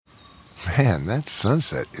Man, that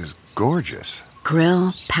sunset is gorgeous.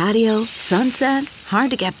 Grill, patio, sunset.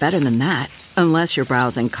 Hard to get better than that. Unless you're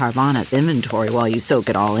browsing Carvana's inventory while you soak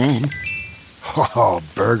it all in. Oh,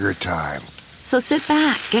 burger time. So sit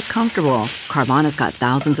back, get comfortable. Carvana's got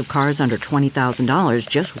thousands of cars under $20,000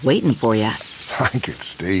 just waiting for you. I could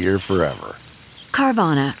stay here forever.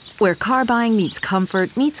 Carvana, where car buying meets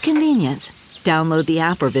comfort meets convenience. Download the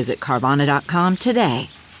app or visit Carvana.com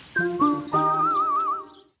today.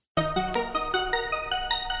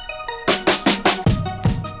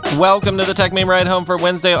 Welcome to the Tech Meme Ride Home for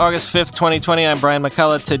Wednesday, August 5th, 2020. I'm Brian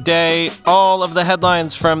McCullough. Today, all of the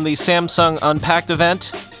headlines from the Samsung Unpacked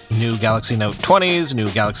event. New Galaxy Note 20s, new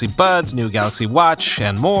Galaxy Buds, new Galaxy Watch,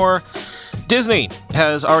 and more. Disney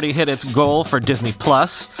has already hit its goal for Disney+.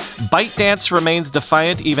 ByteDance remains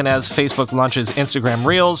defiant even as Facebook launches Instagram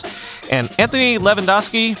Reels. And Anthony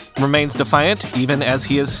Lewandowski remains defiant even as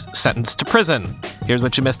he is sentenced to prison. Here's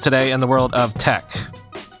what you missed today in the world of tech.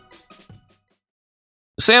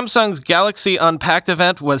 Samsung's Galaxy Unpacked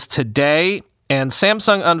event was today, and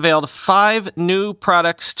Samsung unveiled 5 new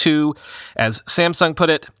products to, as Samsung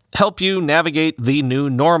put it, help you navigate the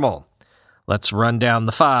new normal. Let's run down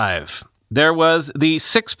the 5. There was the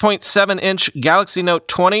 6.7-inch Galaxy Note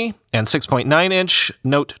 20 and 6.9-inch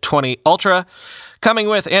Note 20 Ultra, coming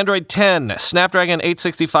with Android 10, Snapdragon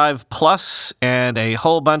 865 Plus, and a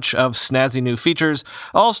whole bunch of snazzy new features,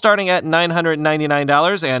 all starting at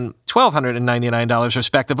 $999 and $1,299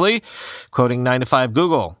 respectively, quoting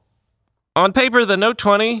 9to5Google. On paper, the Note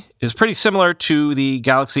 20 is pretty similar to the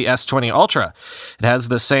Galaxy S20 Ultra. It has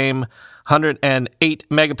the same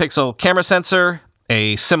 108-megapixel camera sensor,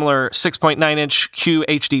 a similar 6.9-inch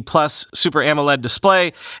QHD Plus Super AMOLED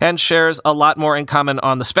display, and shares a lot more in common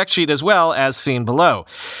on the spec sheet as well, as seen below.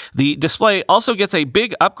 The display also gets a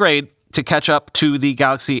big upgrade to catch up to the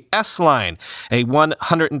Galaxy S line, a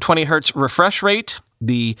 120Hz refresh rate.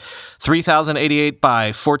 The 3088 by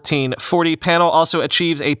 1440 panel also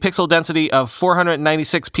achieves a pixel density of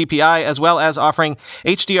 496 ppi, as well as offering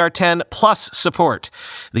HDR10 Plus support.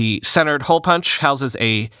 The centered hole punch houses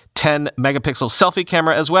a 10-megapixel selfie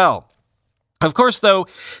camera as well. Of course, though,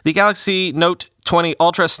 the Galaxy Note 20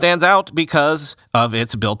 Ultra stands out because of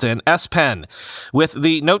its built-in S Pen. With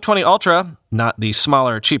the Note 20 Ultra, not the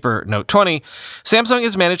smaller, cheaper Note 20, Samsung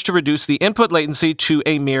has managed to reduce the input latency to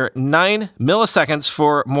a mere 9 milliseconds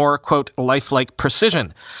for more, quote, lifelike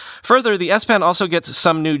precision. Further, the S Pen also gets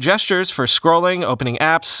some new gestures for scrolling, opening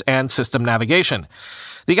apps, and system navigation.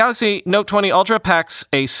 The Galaxy Note 20 Ultra packs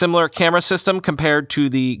a similar camera system compared to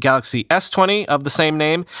the Galaxy S20 of the same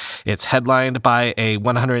name. It's headlined by a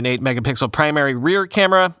 108-megapixel primary rear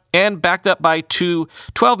camera and backed up by 2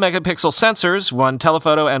 12-megapixel sensors, one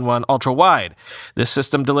telephoto and one ultra-wide. This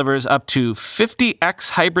system delivers up to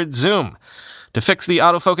 50x hybrid zoom. To fix the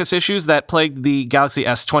autofocus issues that plagued the Galaxy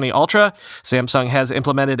S20 Ultra, Samsung has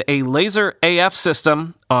implemented a laser AF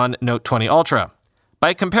system on Note 20 Ultra.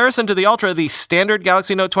 By comparison to the Ultra, the standard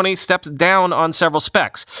Galaxy Note 20 steps down on several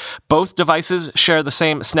specs. Both devices share the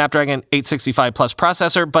same Snapdragon 865 Plus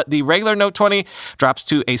processor, but the regular Note 20 drops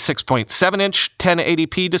to a 6.7-inch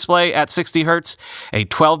 1080p display at 60 Hz, a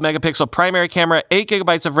 12-megapixel primary camera, 8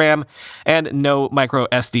 GB of RAM, and no micro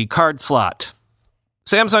SD card slot.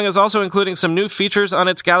 Samsung is also including some new features on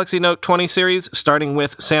its Galaxy Note 20 series, starting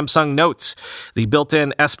with Samsung Notes. The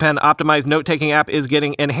built-in S Pen optimized note-taking app is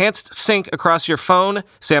getting enhanced sync across your phone,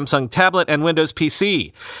 Samsung tablet, and Windows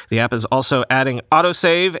PC. The app is also adding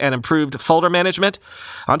autosave and improved folder management.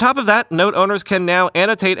 On top of that, Note owners can now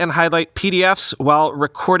annotate and highlight PDFs while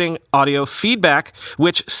recording audio feedback,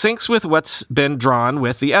 which syncs with what's been drawn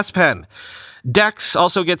with the S Pen. DeX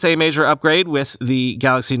also gets a major upgrade with the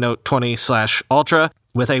Galaxy Note 20/Ultra,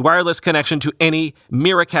 with a wireless connection to any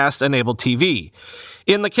Miracast-enabled TV.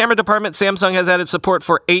 In the camera department, Samsung has added support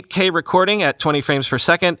for 8K recording at 20 frames per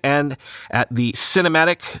second and at the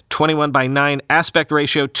cinematic 21:9 aspect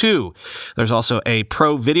ratio too. There's also a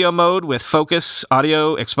pro video mode with focus,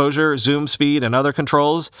 audio, exposure, zoom speed, and other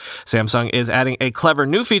controls. Samsung is adding a clever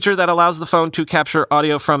new feature that allows the phone to capture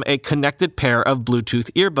audio from a connected pair of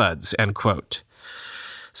Bluetooth earbuds, end quote.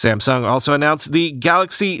 Samsung also announced the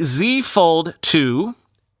Galaxy Z Fold 2,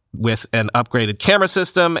 with an upgraded camera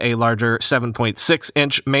system, a larger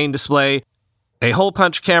 7.6-inch main display, a hole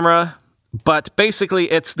punch camera, but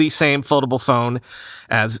basically it's the same foldable phone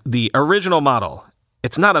as the original model.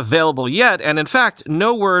 It's not available yet, and in fact,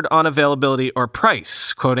 no word on availability or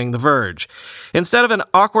price, quoting The Verge. Instead of an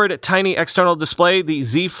awkward, tiny external display, the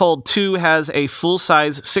Z Fold 2 has a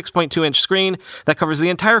full-size 6.2-inch screen that covers the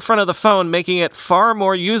entire front of the phone, making it far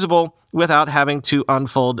more usable without having to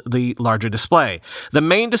unfold the larger display. The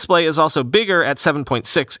main display is also bigger at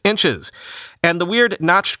 7.6 inches. And the weird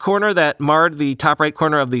notched corner that marred the top right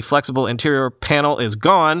corner of the flexible interior panel is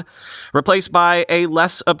gone, replaced by a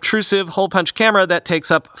less obtrusive hole-punch camera that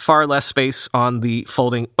takes up far less space on the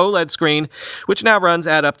folding OLED screen, which now runs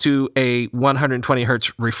at up to a 120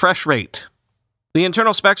 Hz refresh rate. The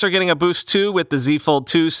internal specs are getting a boost too, with the Z Fold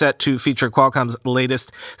 2 set to feature Qualcomm's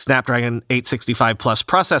latest Snapdragon 865 Plus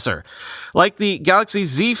processor. Like the Galaxy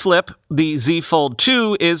Z Flip, the Z Fold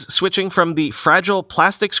 2 is switching from the fragile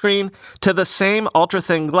plastic screen to the same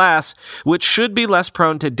ultra-thin glass, which should be less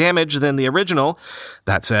prone to damage than the original.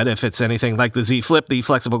 That said, if it's anything like the Z Flip, the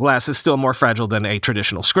flexible glass is still more fragile than a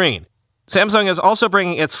traditional screen. Samsung is also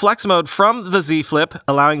bringing its Flex mode from the Z Flip,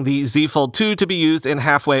 allowing the Z Fold 2 to be used in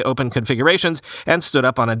halfway open configurations and stood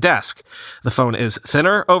up on a desk. The phone is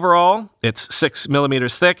thinner overall, it's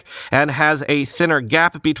 6mm thick, and has a thinner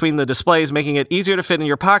gap between the displays, making it easier to fit in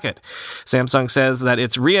your pocket. Samsung says that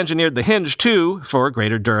it's re-engineered the hinge too for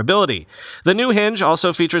greater durability. The new hinge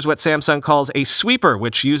also features what Samsung calls a sweeper,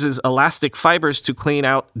 which uses elastic fibers to clean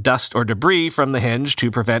out dust or debris from the hinge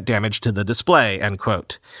to prevent damage to the display, end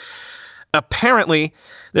quote. Apparently,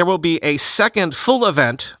 there will be a second full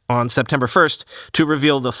event on September 1st to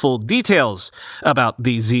reveal the full details about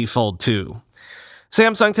the Z Fold 2.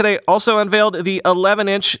 Samsung today also unveiled the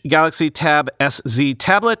 11-inch Galaxy Tab SZ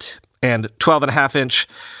tablet and 12.5-inch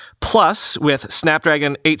Plus with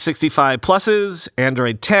Snapdragon 865 Pluses,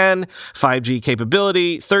 Android 10, 5G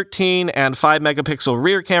capability, 13 and 5-megapixel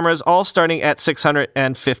rear cameras, all starting at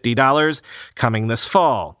 $650, coming this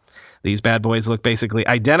fall. These bad boys look basically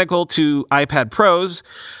identical to iPad Pros,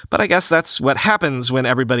 but I guess that's what happens when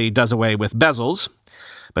everybody does away with bezels.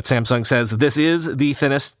 But Samsung says this is the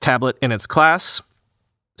thinnest tablet in its class.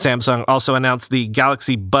 Samsung also announced the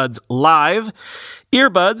Galaxy Buds Live,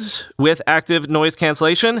 earbuds with active noise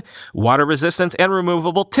cancellation, water resistance, and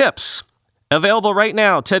removable tips. Available right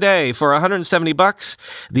now, today, for $170,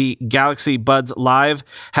 the Galaxy Buds Live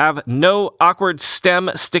have no awkward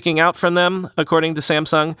stem sticking out from them, according to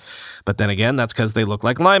Samsung. But then again, that's because they look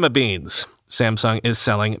like lima beans. Samsung is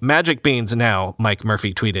selling magic beans now, Mike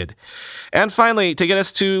Murphy tweeted. And finally, to get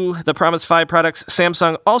us to the promised 5 products,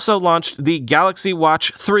 Samsung also launched the Galaxy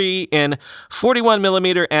Watch 3 in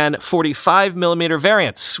 41mm and 45mm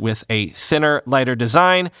variants with a thinner, lighter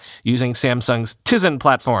design using Samsung's Tizen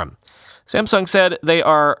platform. Samsung said they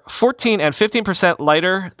are 14 and 15%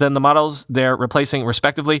 lighter than the models they're replacing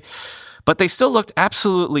respectively, but they still looked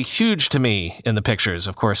absolutely huge to me in the pictures.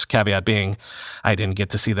 Of course, caveat being I didn't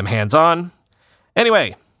get to see them hands-on.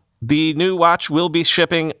 Anyway, the new watch will be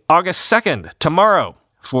shipping August 2nd, tomorrow,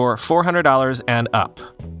 for $400 and up.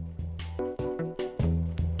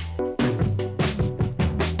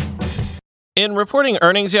 In reporting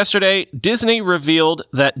earnings yesterday, Disney revealed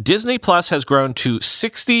that Disney Plus has grown to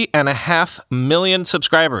 60.5 million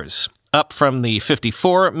subscribers, up from the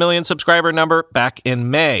 54 million subscriber number back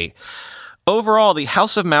in May. Overall, the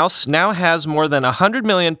House of Mouse now has more than 100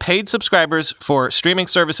 million paid subscribers for streaming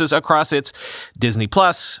services across its Disney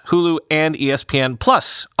Plus, Hulu, and ESPN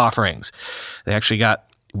Plus offerings. They actually got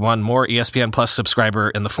one more ESPN Plus subscriber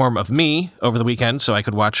in the form of me over the weekend, so I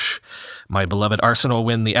could watch my beloved Arsenal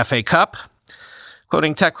win the FA Cup.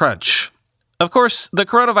 Quoting TechCrunch, of course, the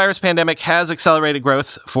coronavirus pandemic has accelerated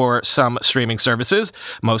growth for some streaming services.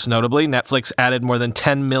 Most notably, Netflix added more than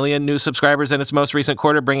 10 million new subscribers in its most recent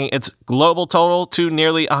quarter, bringing its global total to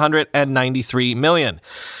nearly 193 million.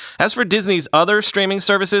 As for Disney's other streaming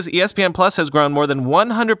services, ESPN Plus has grown more than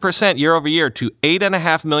 100% year over year to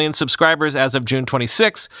 8.5 million subscribers as of June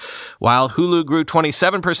 26, while Hulu grew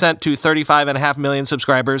 27% to 35.5 million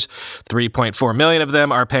subscribers. 3.4 million of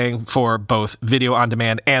them are paying for both video on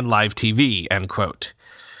demand and live TV, end quote.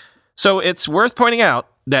 So it's worth pointing out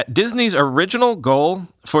that Disney's original goal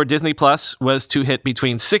for Disney Plus was to hit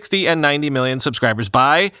between 60 and 90 million subscribers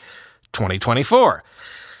by 2024.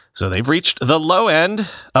 So they've reached the low end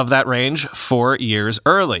of that range 4 years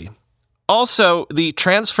early. Also, the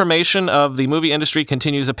transformation of the movie industry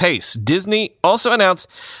continues apace. Disney also announced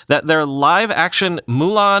that their live-action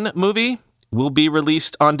Mulan movie will be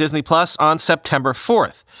released on Disney Plus on September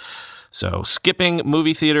 4th. So skipping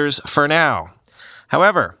movie theaters for now.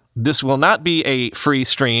 However, this will not be a free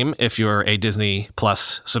stream if you're a Disney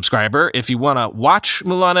Plus subscriber. If you want to watch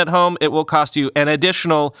Mulan at home, it will cost you an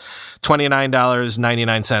additional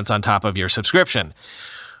 $29.99 on top of your subscription,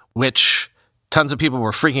 which tons of people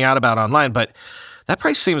were freaking out about online, but that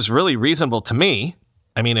price seems really reasonable to me.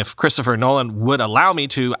 I mean, if Christopher Nolan would allow me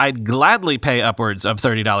to, I'd gladly pay upwards of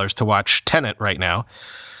 $30 to watch Tenet right now.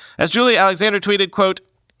 As Julie Alexander tweeted, quote,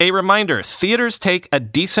 "A reminder, theaters take a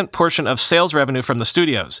decent portion of sales revenue from the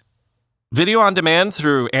studios. Video on demand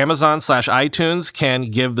through Amazon/iTunes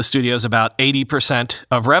can give the studios about 80%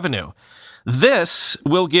 of revenue. This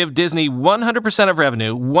will give Disney 100% of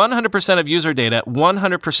revenue, 100% of user data,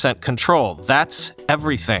 100% control. That's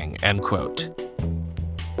everything," end quote.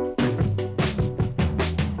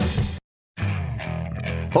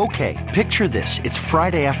 Okay, picture this. It's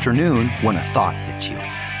Friday afternoon when a thought hits you.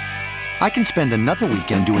 I can spend another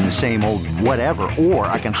weekend doing the same old whatever, or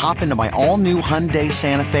I can hop into my all-new Hyundai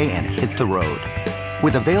Santa Fe and hit the road.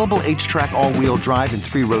 With available H-Track all-wheel drive and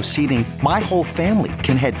 3-row seating, my whole family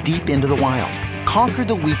can head deep into the wild. Conquer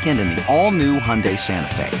the weekend in the all-new Hyundai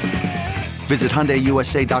Santa Fe. Visit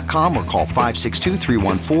HyundaiUSA.com or call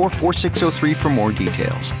 562-314-4603 for more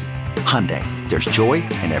details. Hyundai, there's joy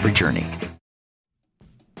in every journey.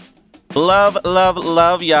 Love, love,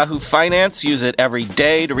 love Yahoo Finance. Use it every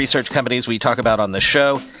day to research companies we talk about on the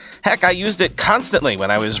show. Heck, I used it constantly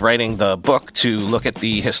when I was writing the book to look at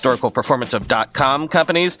the historical performance of .com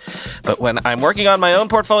companies. But when I'm working on my own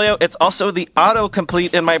portfolio, it's also the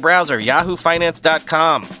autocomplete in my browser,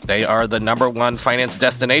 yahoofinance.com. They are the #1 finance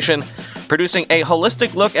destination, producing a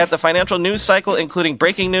holistic look at the financial news cycle, including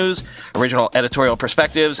breaking news, original editorial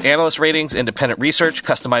perspectives, analyst ratings, independent research,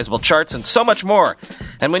 customizable charts, and so much more.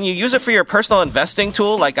 And when you use it for your personal investing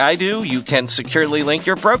tool like I do, you can securely link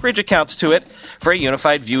your brokerage accounts to it for a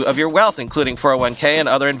unified view of your wealth, including 401k and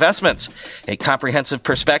other investments. A comprehensive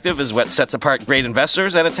perspective is what sets apart great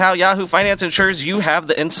investors, and it's how Yahoo Finance ensures you have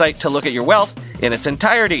the insight to look at your wealth in its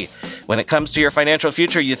entirety. When it comes to your financial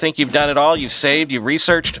future, you think you've done it all, you've saved, you've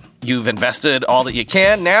researched, you've invested all that you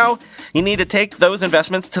can. Now, you need to take those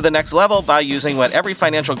investments to the next level by using what every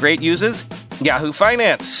financial great uses, Yahoo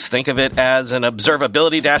Finance. Think of it as an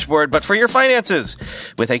observability dashboard, but for your finances.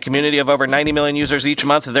 With a community of over 90 million users each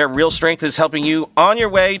month, their real strength is helping you on your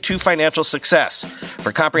way to financial success.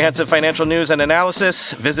 For comprehensive financial news and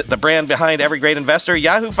analysis, visit the brand behind every great investor,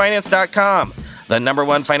 yahoofinance.com. The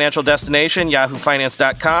 #1 financial destination,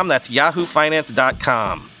 yahoofinance.com. That's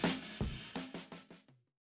yahoofinance.com.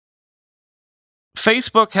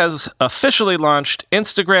 Facebook has officially launched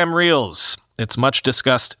Instagram Reels. Its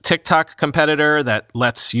much-discussed TikTok competitor that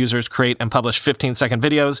lets users create and publish 15-second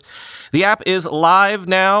videos. The app is live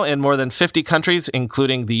now in more than 50 countries,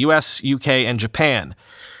 including the US, UK, and Japan.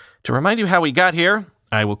 To remind you how we got here,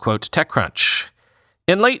 I will quote TechCrunch.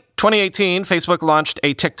 In late 2018, Facebook launched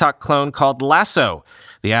a TikTok clone called Lasso.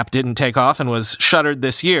 The app didn't take off and was shuttered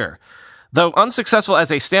this year. Though unsuccessful as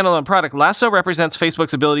a standalone product, Lasso represents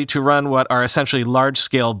Facebook's ability to run what are essentially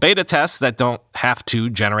large-scale beta tests that don't have to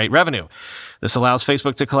generate revenue. This allows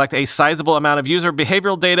Facebook to collect a sizable amount of user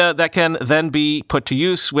behavioral data that can then be put to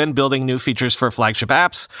use when building new features for flagship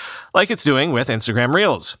apps, like it's doing with Instagram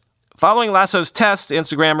Reels. Following Lasso's test,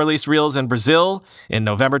 Instagram released Reels in Brazil in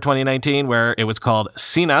November 2019, where it was called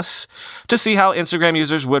Sinas, to see how Instagram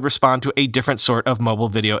users would respond to a different sort of mobile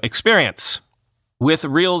video experience. With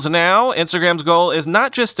Reels now, Instagram's goal is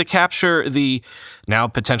not just to capture the now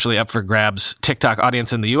potentially up for grabs TikTok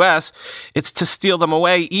audience in the US, it's to steal them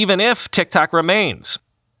away even if TikTok remains.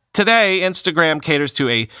 Today, Instagram caters to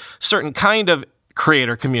a certain kind of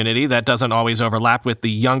creator community that doesn't always overlap with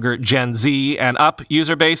the younger Gen Z and up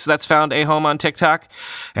user base that's found a home on TikTok,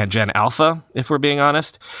 and Gen Alpha, if we're being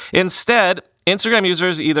honest. Instead, Instagram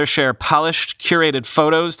users either share polished, curated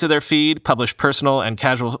photos to their feed, publish personal and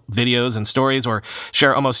casual videos and stories, or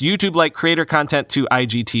share almost YouTube-like creator content to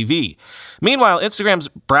IGTV. Meanwhile, Instagram's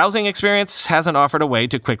browsing experience hasn't offered a way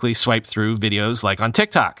to quickly swipe through videos like on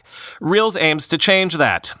TikTok. Reels aims to change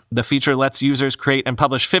that. The feature lets users create and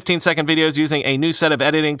publish 15-second videos using a new set of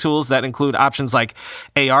editing tools that include options like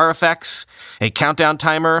AR effects, a countdown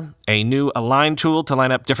timer, a new align tool to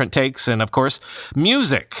line up different takes, and of course,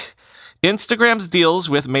 music. Instagram's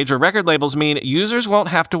deals with major record labels mean users won't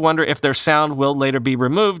have to wonder if their sound will later be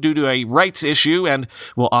removed due to a rights issue and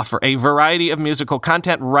will offer a variety of musical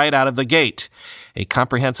content right out of the gate. A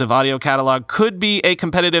comprehensive audio catalog could be a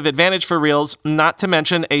competitive advantage for Reels, not to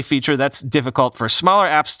mention a feature that's difficult for smaller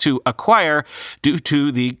apps to acquire due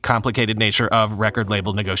to the complicated nature of record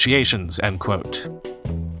label negotiations, end quote.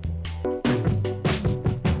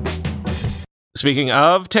 Speaking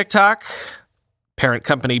of TikTok, parent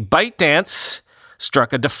company ByteDance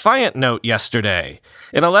struck a defiant note yesterday.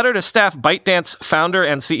 In a letter to staff, ByteDance founder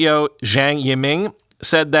and CEO Zhang Yiming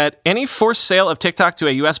said that any forced sale of TikTok to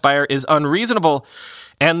a U.S. buyer is unreasonable,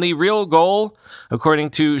 and the real goal,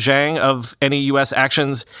 according to Zhang, of any U.S.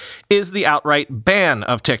 actions is the outright ban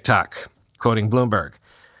of TikTok, quoting Bloomberg.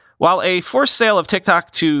 While a forced sale of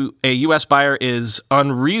TikTok to a U.S. buyer is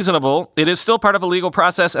unreasonable, it is still part of a legal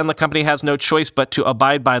process and the company has no choice but to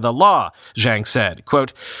abide by the law, Zhang said.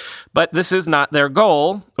 Quote, but this is not their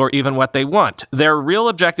goal or even what they want. Their real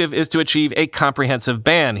objective is to achieve a comprehensive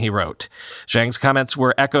ban, he wrote. Zhang's comments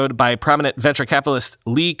were echoed by prominent venture capitalist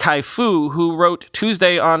Li Kai-fu, who wrote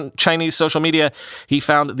Tuesday on Chinese social media he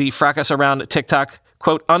found the fracas around TikTok,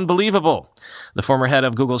 quote, unbelievable. The former head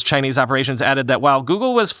of Google's Chinese operations added that while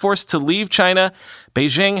Google was forced to leave China,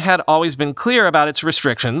 Beijing had always been clear about its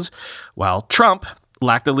restrictions, while Trump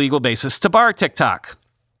lacked a legal basis to bar TikTok.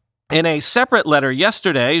 In a separate letter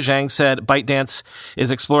yesterday, Zhang said ByteDance is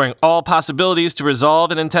exploring all possibilities to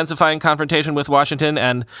resolve an intensifying confrontation with Washington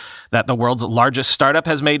and that the world's largest startup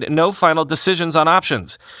has made no final decisions on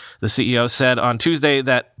options. The CEO said on Tuesday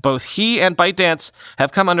that both he and ByteDance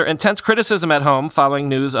have come under intense criticism at home following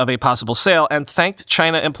news of a possible sale and thanked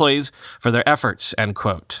China employees for their efforts, end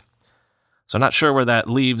quote. So I'm not sure where that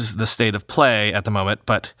leaves the state of play at the moment,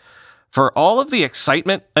 but for all of the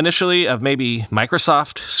excitement initially of maybe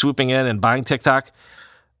Microsoft swooping in and buying TikTok,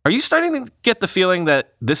 are you starting to get the feeling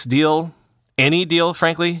that this deal, any deal,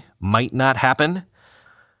 frankly, might not happen?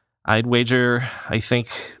 I'd wager I think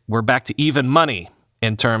we're back to even money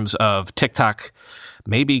in terms of TikTok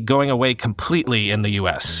maybe going away completely in the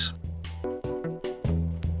U.S.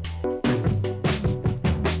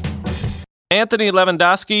 Anthony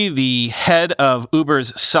Levandowski, the head of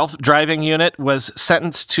Uber's self-driving unit, was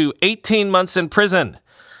sentenced to 18 months in prison,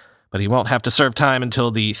 but he won't have to serve time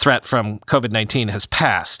until the threat from COVID-19 has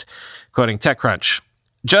passed. Quoting TechCrunch,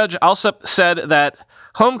 Judge Alsup said that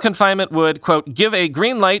home confinement would, quote, give a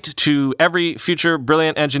green light to every future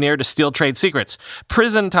brilliant engineer to steal trade secrets.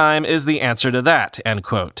 Prison time is the answer to that, end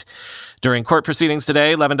quote. During court proceedings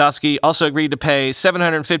today, Lewandowski also agreed to pay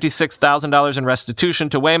 $756,000 in restitution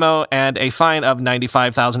to Waymo and a fine of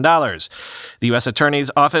 $95,000. The U.S.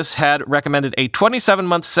 Attorney's Office had recommended a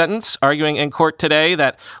 27-month sentence, arguing in court today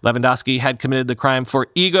that Lewandowski had committed the crime for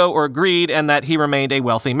ego or greed and that he remained a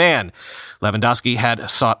wealthy man. Lewandowski had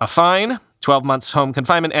sought a fine, 12 months home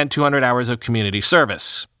confinement, and 200 hours of community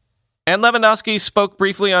service. And Lewandowski spoke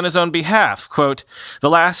briefly on his own behalf, quote, the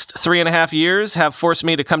last 3.5 years have forced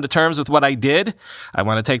me to come to terms with what I did. I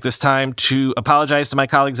want to take this time to apologize to my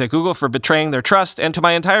colleagues at Google for betraying their trust and to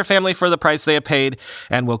my entire family for the price they have paid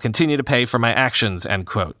and will continue to pay for my actions, end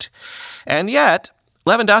quote. And yet,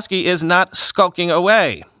 Lewandowski is not skulking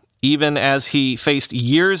away. Even as he faced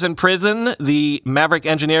years in prison, the maverick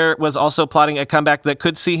engineer was also plotting a comeback that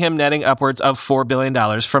could see him netting upwards of $4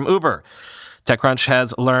 billion from Uber. TechCrunch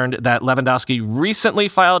has learned that Lewandowski recently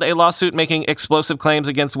filed a lawsuit making explosive claims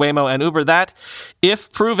against Waymo and Uber that,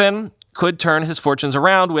 if proven, could turn his fortunes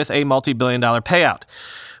around with a multi-billion-dollar payout.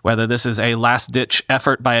 Whether this is a last-ditch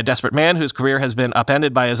effort by a desperate man whose career has been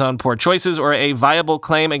upended by his own poor choices or a viable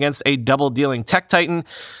claim against a double-dealing tech titan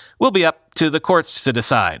will be up to the courts to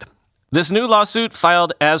decide. This new lawsuit,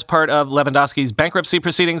 filed as part of Lewandowski's bankruptcy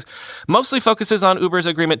proceedings, mostly focuses on Uber's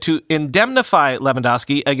agreement to indemnify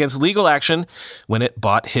Lewandowski against legal action when it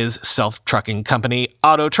bought his self-trucking company,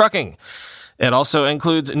 Otto Trucking. It also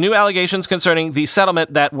includes new allegations concerning the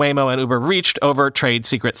settlement that Waymo and Uber reached over trade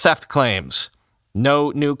secret theft claims.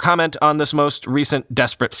 No new comment on this most recent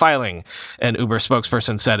desperate filing, an Uber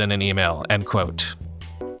spokesperson said in an email, end quote.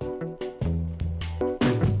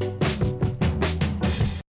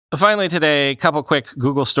 Finally today, a couple quick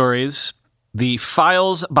Google stories. The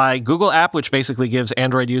Files by Google app, which basically gives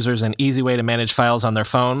Android users an easy way to manage files on their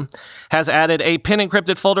phone, has added a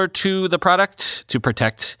pin-encrypted folder to the product to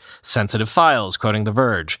protect sensitive files, quoting The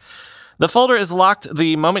Verge. The folder is locked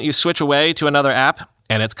the moment you switch away to another app,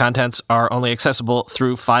 and its contents are only accessible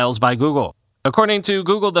through Files by Google. According to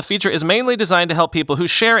Google, the feature is mainly designed to help people who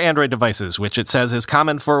share Android devices, which it says is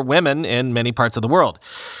common for women in many parts of the world.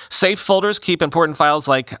 Safe folders keep important files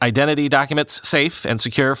like identity documents safe and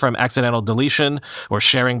secure from accidental deletion or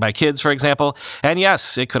sharing by kids, for example. And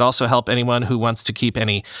yes, it could also help anyone who wants to keep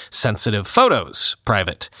any sensitive photos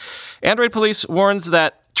private. Android Police warns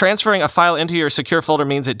that transferring a file into your secure folder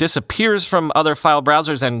means it disappears from other file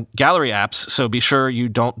browsers and gallery apps, so be sure you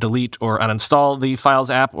don't delete or uninstall the Files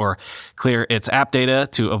app or clear its app data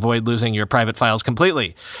to avoid losing your private files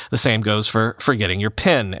completely. The same goes for forgetting your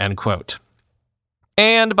PIN, end quote.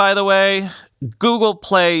 And by the way, Google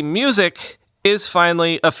Play Music is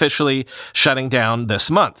finally officially shutting down this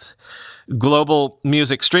month. Global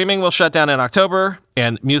music streaming will shut down in October,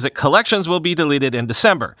 and music collections will be deleted in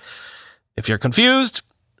December. If you're confused,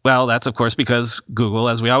 well, that's of course because Google,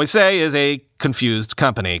 as we always say, is a confused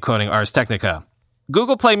company, quoting Ars Technica.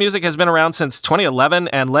 Google Play Music has been around since 2011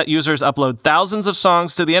 and let users upload thousands of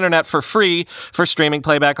songs to the internet for free for streaming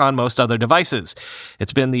playback on most other devices.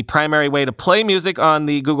 It's been the primary way to play music on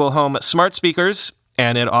the Google Home smart speakers,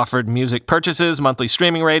 and it offered music purchases, monthly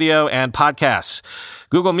streaming radio, and podcasts.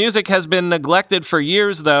 Google Music has been neglected for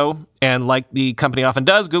years, though, and like the company often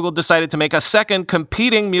does, Google decided to make a second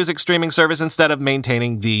competing music streaming service instead of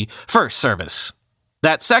maintaining the first service.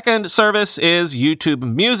 That second service is YouTube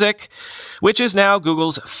Music, which is now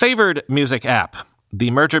Google's favored music app. The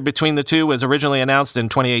merger between the two was originally announced in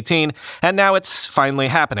 2018, and now it's finally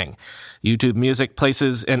happening. YouTube Music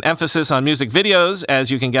places an emphasis on music videos, as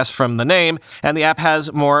you can guess from the name, and the app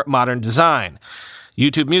has more modern design.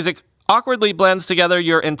 YouTube Music awkwardly blends together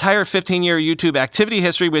your entire 15-year YouTube activity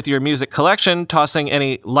history with your music collection, tossing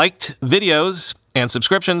any liked videos and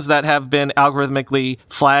subscriptions that have been algorithmically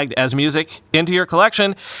flagged as music into your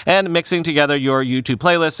collection, and mixing together your YouTube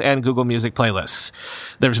playlists and Google Music playlists.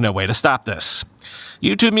 There's no way to stop this.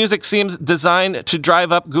 YouTube Music seems designed to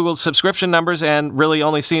drive up Google's subscription numbers and really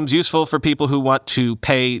only seems useful for people who want to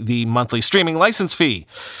pay the monthly streaming license fee.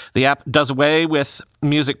 The app does away with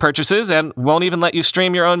music purchases and won't even let you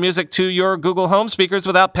stream your own music to your Google Home speakers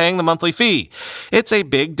without paying the monthly fee. It's a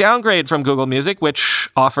big downgrade from Google Music, which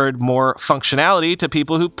offered more functionality to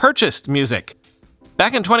people who purchased music.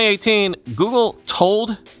 Back in 2018, Google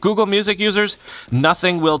told Google Music users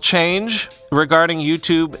nothing will change regarding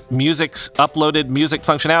YouTube Music's uploaded music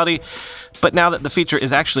functionality, but now that the feature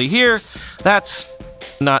is actually here, that's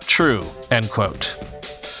not true, end quote.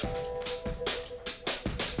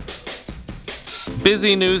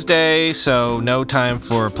 Busy news day, so no time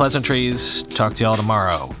for pleasantries. Talk to y'all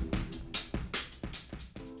tomorrow.